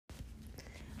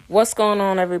What's going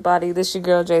on, everybody? This your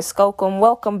girl, Jay Skokum.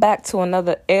 Welcome back to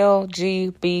another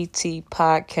LGBT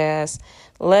podcast.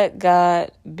 Let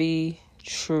God be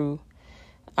true.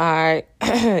 All right.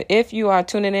 If you are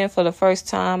tuning in for the first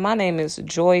time, my name is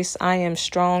Joyce. I am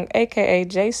strong, aka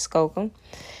Jay Skokum.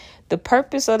 The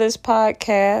purpose of this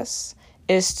podcast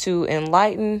is to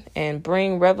enlighten and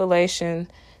bring revelation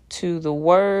to the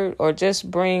word, or just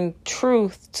bring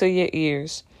truth to your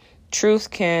ears.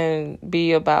 Truth can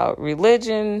be about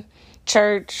religion,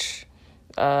 church,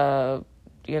 anything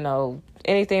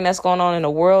that's going on in the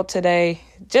world today.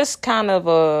 Just kind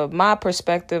of my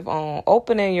perspective on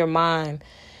opening your mind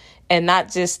and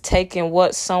not just taking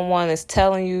what someone is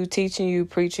telling you, teaching you,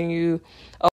 preaching you.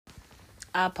 Oh,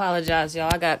 I apologize, y'all.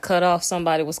 I got cut off.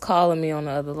 Somebody was calling me on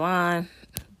the other line.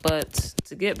 But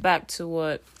to get back to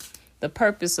what the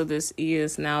purpose of this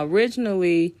is. Now,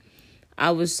 originally,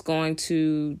 I was going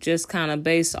to just kind of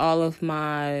base all of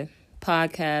my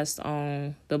podcast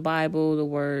on the Bible, the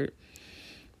Word.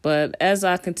 But as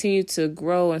I continue to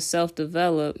grow and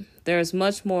self-develop, there's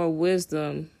much more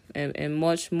wisdom and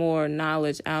much more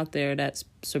knowledge out there that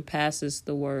surpasses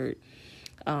the Word.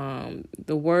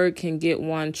 The Word can get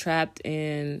one trapped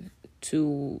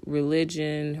into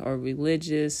religion or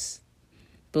religious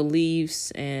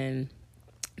beliefs and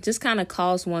just kind of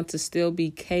cause one to still be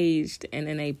caged and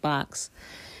in a box.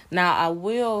 Now, I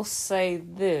will say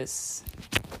this.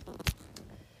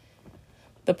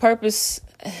 The purpose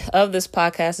of this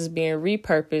podcast is being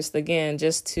repurposed, again,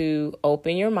 just to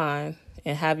open your mind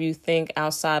and have you think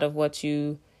outside of what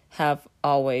you have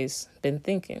always been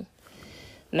thinking.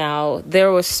 Now,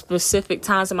 there were specific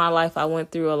times in my life I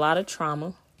went through a lot of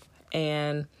trauma,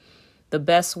 and the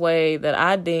best way that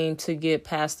I deemed to get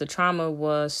past the trauma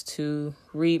was to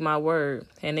read my word.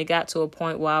 And it got to a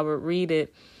point where I would read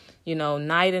it,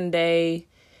 night and day,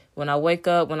 when I wake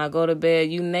up, when I go to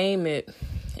bed, you name it.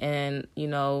 And,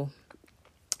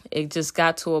 it just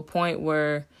got to a point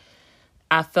where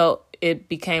I felt it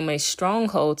became a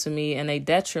stronghold to me and a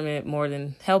detriment more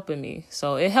than helping me.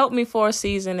 So it helped me for a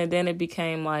season, and then it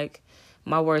became like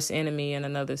my worst enemy in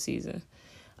another season.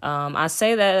 I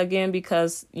say that again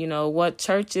because, what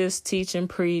churches teach and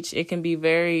preach, it can be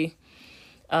very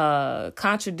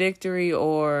contradictory,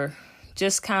 or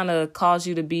just kind of cause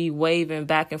you to be waving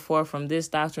back and forth from this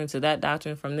doctrine to that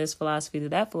doctrine, from this philosophy to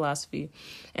that philosophy.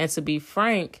 And to be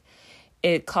frank,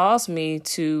 it caused me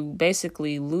to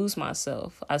basically lose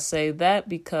myself. I say that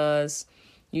because,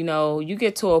 you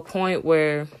get to a point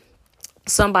where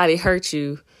somebody hurt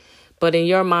you, but in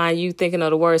your mind, you thinking of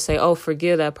the word, say, oh,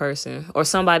 forgive that person. Or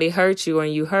somebody hurt you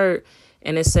and you hurt,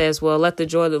 and it says, well, let the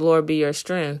joy of the Lord be your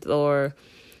strength. Or,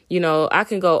 I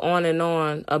can go on and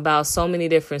on about so many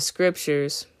different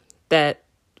scriptures that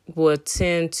I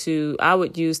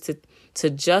would use to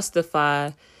justify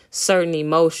certain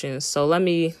emotions. So let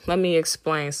me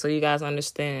explain so you guys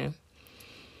understand.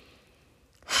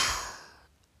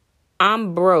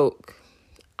 I'm broke.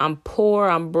 I'm poor.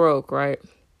 I'm broke, right?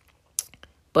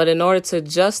 But in order to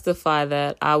justify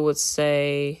that, I would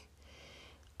say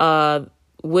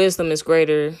wisdom is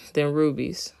greater than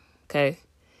rubies, okay?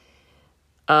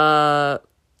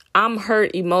 I'm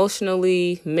hurt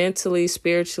emotionally, mentally,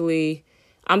 spiritually.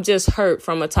 I'm just hurt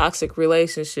from a toxic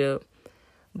relationship.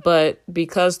 But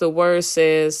because the word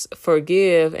says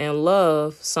forgive and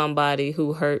love somebody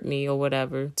who hurt me or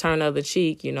whatever, turn the other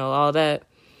cheek, all that,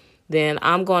 then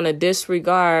I'm going to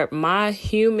disregard my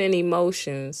human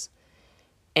emotions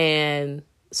and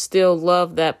still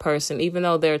love that person, even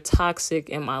though they're toxic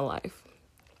in my life.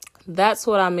 That's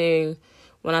what I mean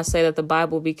when I say that the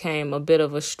Bible became a bit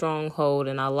of a stronghold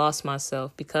and I lost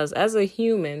myself. Because as a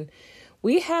human,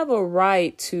 we have a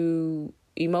right to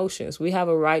emotions. We have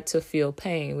a right to feel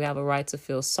pain. We have a right to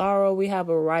feel sorrow. We have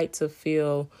a right to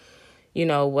feel,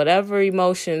 whatever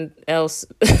emotion else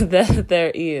that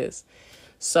there is.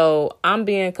 So I'm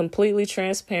being completely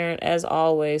transparent as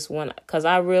always, because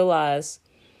I realize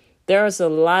there's a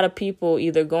lot of people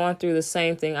either going through the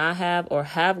same thing I have or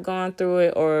have gone through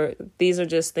it, or these are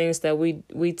just things that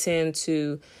we tend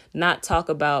to not talk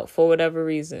about for whatever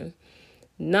reason.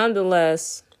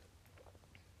 Nonetheless,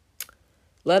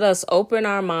 let us open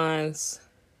our minds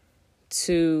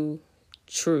to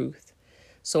truth.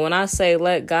 So when I say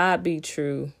let God be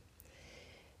true,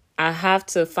 I have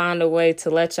to find a way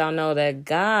to let y'all know that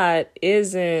God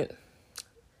isn't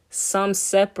some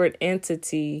separate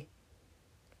entity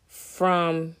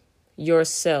from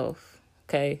yourself,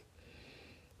 okay?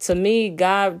 To me,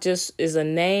 God just is a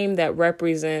name that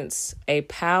represents a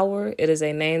power. It is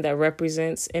a name that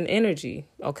represents an energy,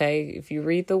 okay? If you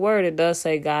read the word, it does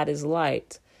say God is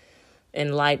light,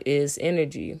 and light is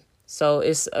energy. So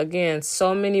it's, again,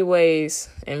 so many ways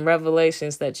and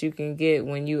revelations that you can get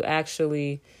when you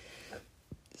actually,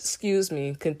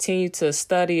 continue to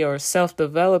study or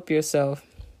self-develop yourself.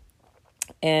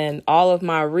 And all of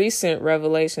my recent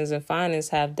revelations and findings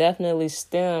have definitely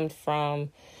stemmed from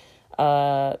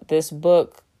this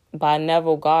book by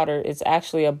Neville Goddard. It's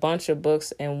actually a bunch of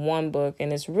books in one book,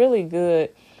 and it's really good.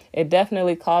 It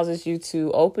definitely causes you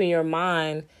to open your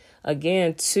mind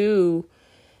again to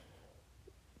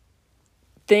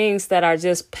things that are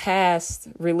just past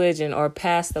religion or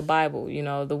past the Bible. You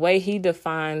know, the way he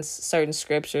defines certain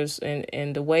scriptures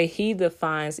and the way he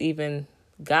defines even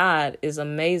God is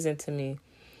amazing to me.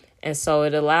 And so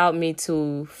it allowed me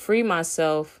to free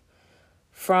myself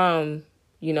from,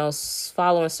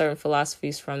 following certain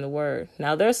philosophies from the word.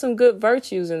 Now, there's some good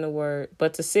virtues in the word,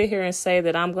 but to sit here and say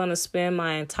that I'm going to spend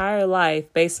my entire life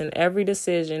basing every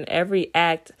decision, every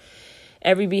act,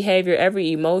 every behavior,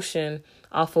 every emotion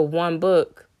off of one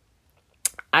book,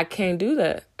 I can't do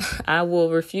that. I will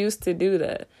refuse to do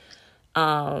that.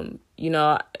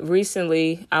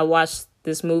 Recently I watched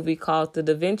this movie called The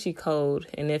Da Vinci Code.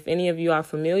 And if any of you are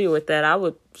familiar with that, I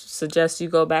would suggest you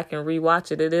go back and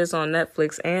rewatch it. It is on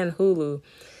Netflix and Hulu.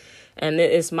 And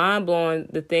it's mind blowing,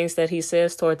 the things that he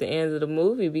says toward the end of the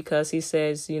movie, because he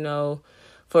says,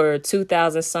 for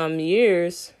 2,000 some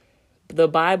years, the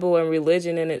Bible and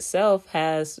religion in itself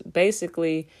has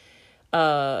basically,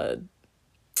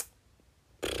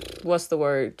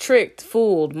 tricked,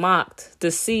 fooled, mocked,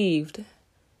 deceived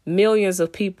millions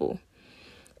of people.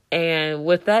 And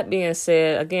with that being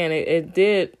said, again,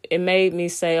 it made me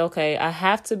say, okay, I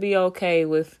have to be okay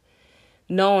with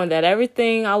knowing that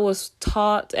everything I was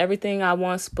taught, everything I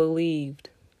once believed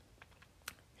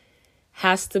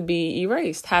has to be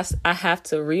erased. I have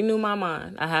to renew my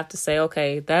mind. I have to say,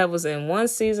 okay, that was in one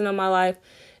season of my life.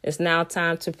 It's now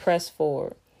time to press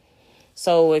forward.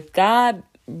 So with God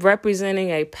representing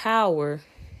a power,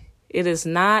 it is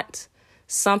not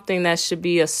something that should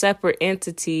be a separate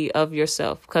entity of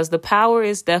yourself, because the power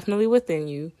is definitely within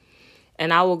you.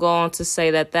 And I will go on to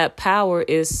say that power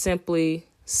is simply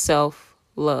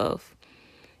self-love.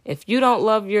 If you don't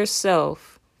love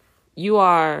yourself, you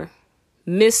are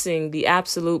missing the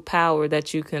absolute power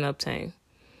that you can obtain.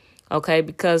 Okay,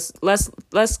 because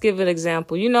let's give an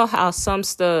example. You know how some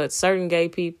studs, certain gay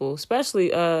people,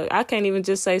 especially, I can't even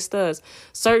just say studs,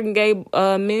 certain gay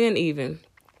men even,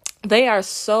 they are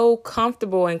so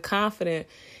comfortable and confident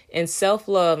in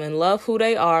self-love and love who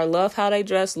they are, love how they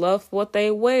dress, love what they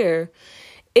wear.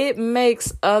 It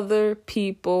makes other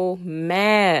people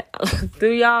mad.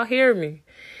 Do y'all hear me?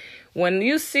 When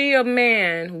you see a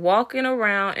man walking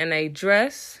around in a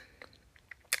dress,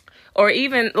 or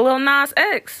even Lil Nas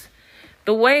X,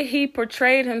 the way he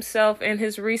portrayed himself in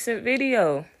his recent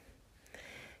video,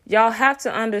 y'all have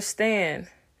to understand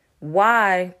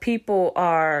why people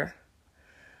are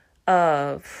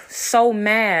so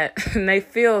mad and they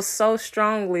feel so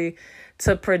strongly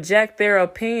to project their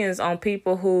opinions on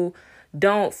people who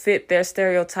don't fit their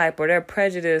stereotype or their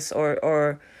prejudice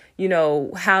or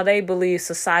how they believe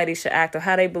society should act or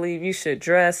how they believe you should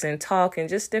dress and talk and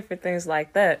just different things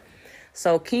like that.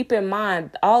 So keep in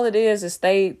mind, all it is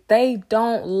they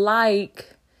don't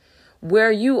like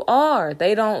where you are.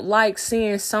 They don't like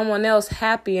seeing someone else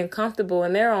happy and comfortable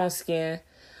in their own skin.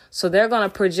 So they're going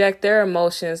to project their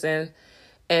emotions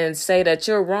and say that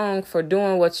you're wrong for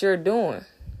doing what you're doing.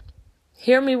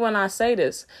 Hear me when I say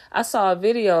this. I saw a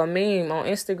video, a meme on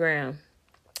Instagram.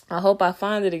 I hope I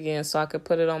find it again so I could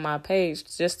put it on my page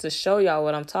just to show y'all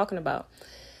what I'm talking about.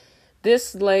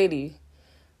 This lady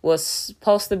was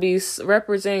supposed to be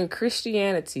representing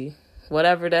Christianity,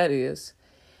 whatever that is.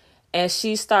 And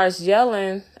she starts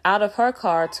yelling out of her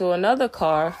car to another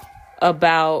car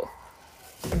about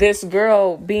this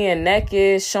girl being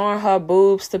naked, showing her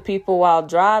boobs to people while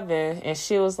driving. And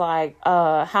she was like,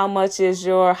 how much is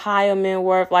your Hyman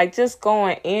worth? Like, just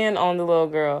going in on the little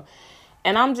girl.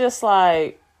 And I'm just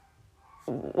like,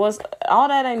 all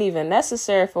that ain't even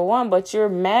necessary for one, but you're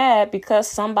mad because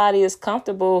somebody is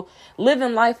comfortable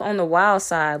living life on the wild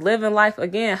side, living life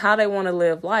again, how they want to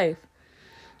live life.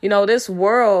 This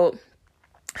world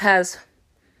has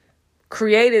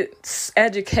created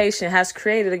education, has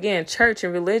created, again, church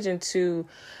and religion to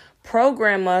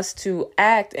program us to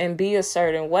act and be a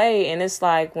certain way. And it's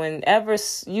like whenever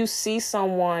you see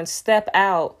someone step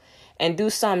out and do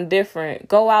something different,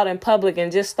 go out in public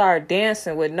and just start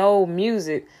dancing with no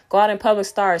music, go out in public,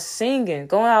 start singing,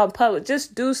 go out in public,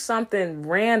 just do something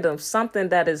random, something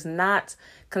that is not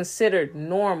considered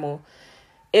normal.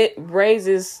 It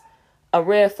raises a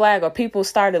red flag, or people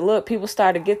start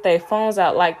to get their phones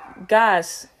out. Like,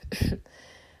 guys,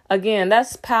 Again,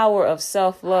 that's power of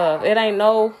self-love. It ain't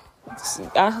no...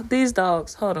 these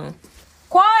dogs, hold on.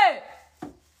 Quiet!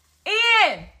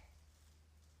 Ian!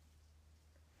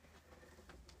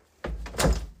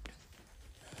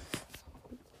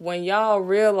 When y'all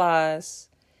realize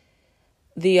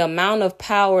the amount of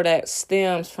power that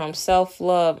stems from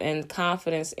self-love and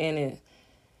confidence in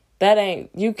it,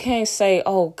 you can't say,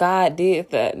 oh, God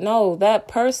did that. No, that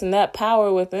person, that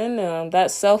power within them,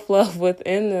 that self-love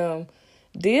within them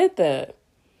did that.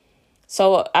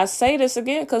 So I say this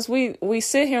again because we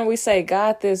sit here and we say,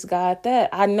 God this, God that.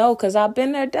 I know because I've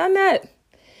been there, done that.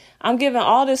 I'm giving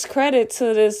all this credit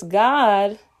to this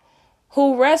God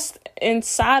who rests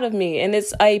inside of me. And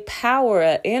it's a power,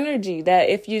 an energy that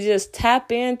if you just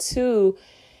tap into,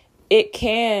 it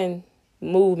can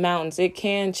move mountains. It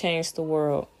can change the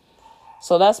world.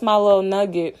 So that's my little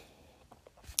nugget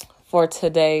for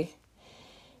today.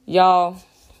 Y'all,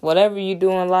 whatever you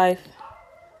do in life,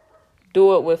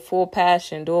 do it with full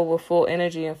passion. Do it with full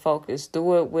energy and focus.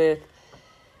 Do it with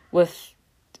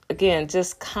again,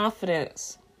 just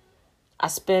confidence. I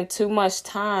spent too much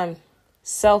time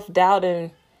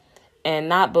self-doubting and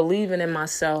not believing in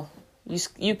myself.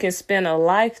 You can spend a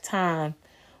lifetime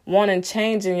wanting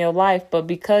change in your life, but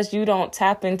because you don't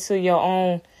tap into your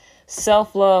own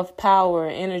self-love, power,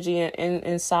 and energy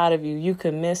inside of you, you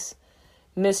could miss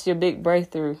your big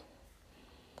breakthrough.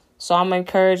 So I'm going to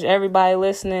encourage everybody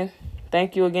listening.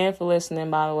 Thank you again for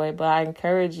listening, by the way. But I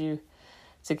encourage you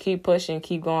to keep pushing,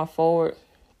 keep going forward.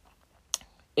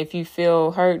 If you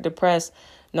feel hurt, depressed,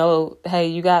 know, hey,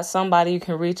 you got somebody you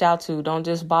can reach out to. Don't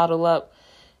just bottle up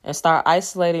and start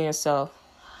isolating yourself.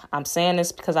 I'm saying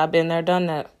this because I've been there, done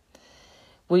that.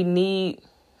 We need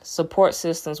support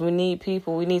systems. We need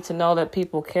people. We need to know that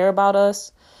people care about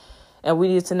us. And we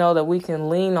need to know that we can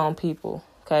lean on people.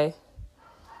 Okay?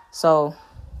 So,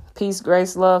 peace,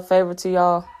 grace, love, favor to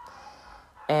y'all.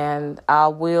 And I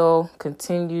will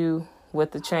continue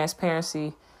with the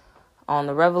transparency on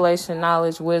the revelation,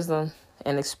 knowledge, wisdom,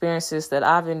 and experiences that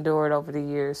I've endured over the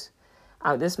years.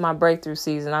 This is my breakthrough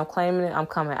season. I'm claiming it. I'm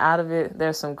coming out of it.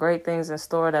 There's some great things in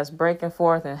store that's breaking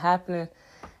forth and happening.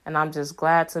 And I'm just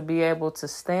glad to be able to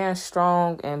stand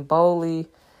strong and boldly,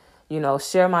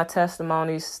 share my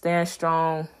testimonies, stand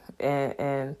strong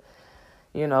and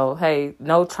hey,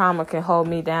 no trauma can hold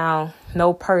me down.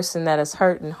 No person that has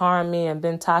hurt and harmed me and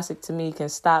been toxic to me can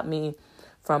stop me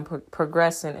from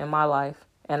progressing in my life.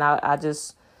 And I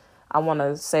want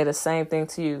to say the same thing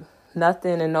to you.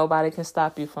 Nothing and nobody can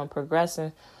stop you from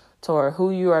progressing toward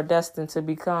who you are destined to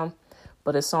become.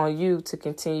 But it's on you to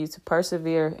continue to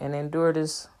persevere and endure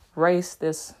this race,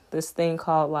 this thing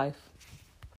called life.